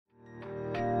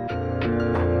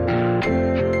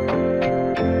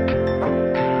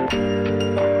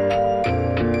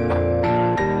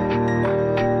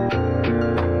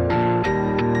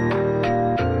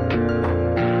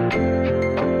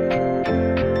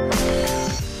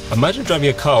Imagine driving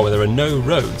a car where there are no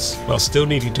roads while still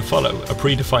needing to follow a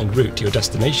predefined route to your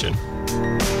destination.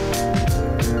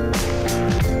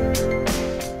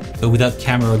 But without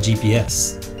camera or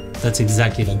GPS, that's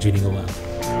exactly like drilling a well.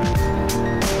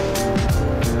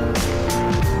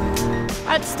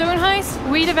 At Stonehouse,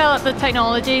 we developed the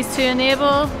technologies to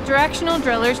enable directional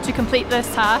drillers to complete this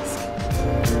task.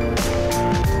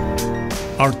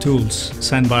 Our tools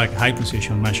send back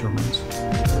high-precision measurements.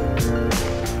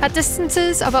 At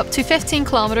distances of up to 15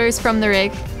 kilometers from the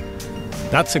rig.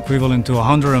 That's equivalent to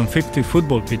 150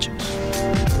 football pitches.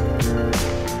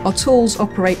 Our tools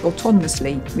operate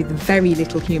autonomously with very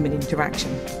little human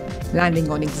interaction,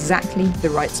 landing on exactly the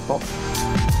right spot.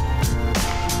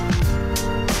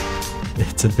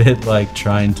 It's a bit like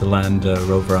trying to land a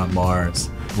rover on Mars,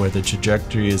 where the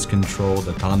trajectory is controlled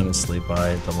autonomously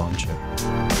by the launcher.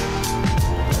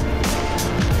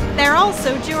 They're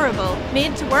also durable,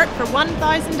 made to work for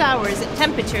 1,000 hours at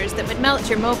temperatures that would melt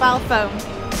your mobile phone.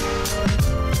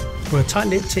 We're a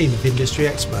tight-knit team of industry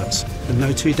experts, and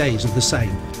no 2 days are the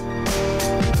same.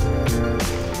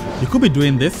 You could be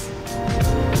doing this.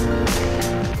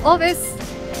 All this.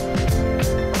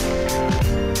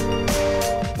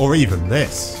 Or even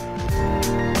this.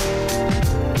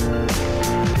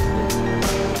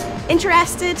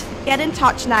 Interested? Get in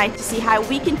touch now to see how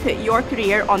we can put your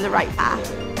career on the right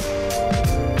path.